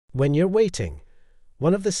When you're waiting,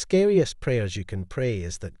 one of the scariest prayers you can pray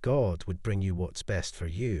is that God would bring you what's best for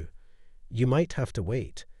you. You might have to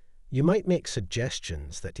wait. You might make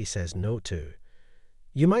suggestions that he says no to.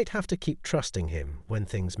 You might have to keep trusting him when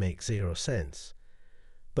things make zero sense.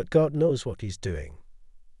 But God knows what he's doing.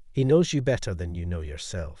 He knows you better than you know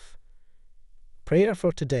yourself. Prayer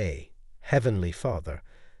for today. Heavenly Father,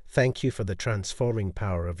 thank you for the transforming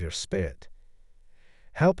power of your Spirit.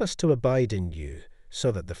 Help us to abide in you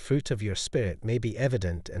so that the fruit of your Spirit may be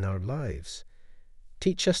evident in our lives.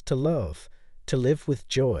 Teach us to love, to live with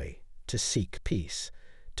joy, to seek peace,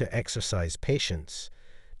 to exercise patience,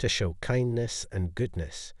 to show kindness and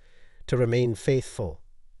goodness, to remain faithful,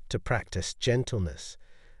 to practice gentleness,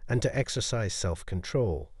 and to exercise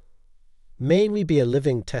self-control. May we be a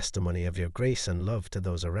living testimony of your grace and love to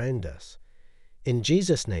those around us. In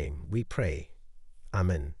Jesus' name we pray.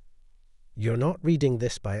 Amen. You're not reading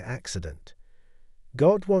this by accident.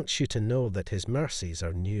 God wants you to know that his mercies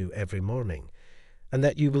are new every morning, and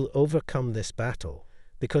that you will overcome this battle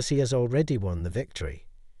because he has already won the victory.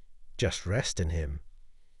 Just rest in him.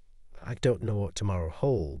 I don't know what tomorrow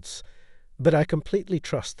holds, but I completely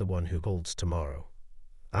trust the one who holds tomorrow.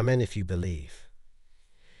 Amen if you believe.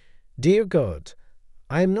 Dear God,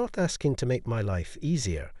 I am not asking to make my life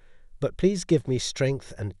easier, but please give me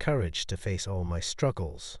strength and courage to face all my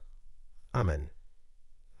struggles. Amen.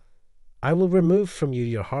 I will remove from you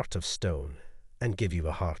your heart of stone and give you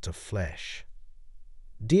a heart of flesh.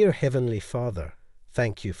 Dear Heavenly Father,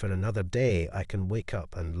 thank you for another day I can wake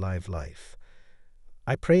up and live life.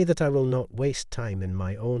 I pray that I will not waste time in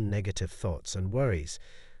my own negative thoughts and worries,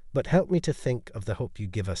 but help me to think of the hope you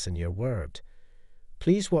give us in your word.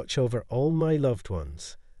 Please watch over all my loved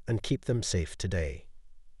ones and keep them safe today.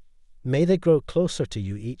 May they grow closer to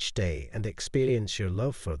you each day and experience your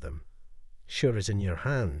love for them. Sure is in your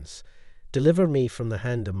hands. Deliver me from the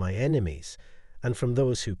hand of my enemies and from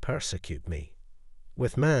those who persecute me.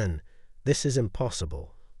 With man, this is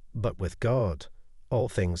impossible, but with God, all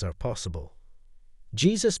things are possible.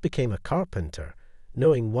 Jesus became a carpenter,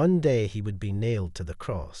 knowing one day he would be nailed to the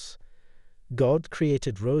cross. God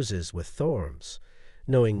created roses with thorns,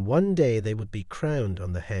 knowing one day they would be crowned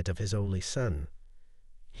on the head of his only Son.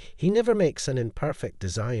 He never makes an imperfect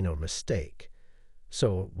design or mistake,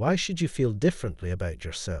 so why should you feel differently about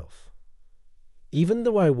yourself? Even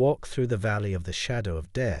though I walk through the valley of the shadow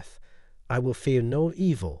of death, I will fear no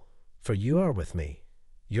evil, for you are with me.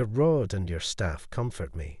 Your rod and your staff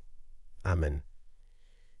comfort me. Amen.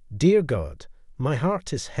 Dear God, my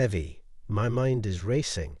heart is heavy, my mind is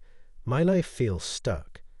racing, my life feels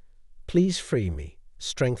stuck. Please free me,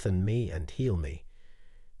 strengthen me, and heal me.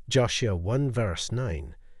 Joshua 1 verse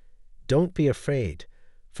 9. Don't be afraid,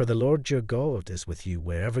 for the Lord your God is with you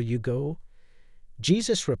wherever you go.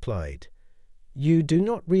 Jesus replied, You do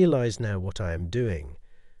not realize now what I am doing,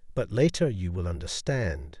 but later you will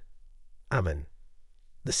understand. Amen.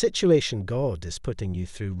 The situation God is putting you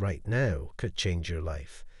through right now could change your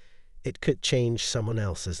life. It could change someone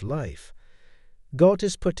else's life. God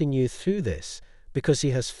is putting you through this because he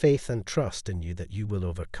has faith and trust in you that you will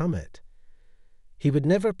overcome it. He would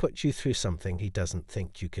never put you through something he doesn't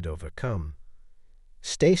think you could overcome.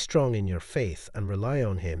 Stay strong in your faith and rely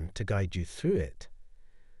on him to guide you through it.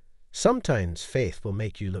 Sometimes faith will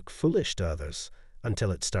make you look foolish to others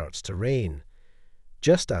until it starts to rain.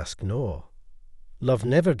 Just ask Noah. Love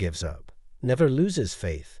never gives up, never loses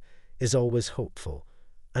faith, is always hopeful,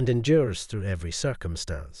 and endures through every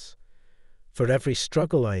circumstance. For every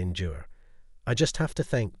struggle I endure, I just have to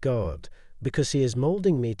thank God because he is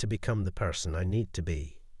molding me to become the person I need to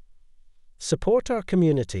be. Support our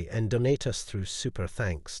community and donate us through Super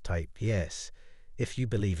Thanks. Type yes if you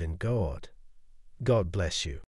believe in God. God bless you.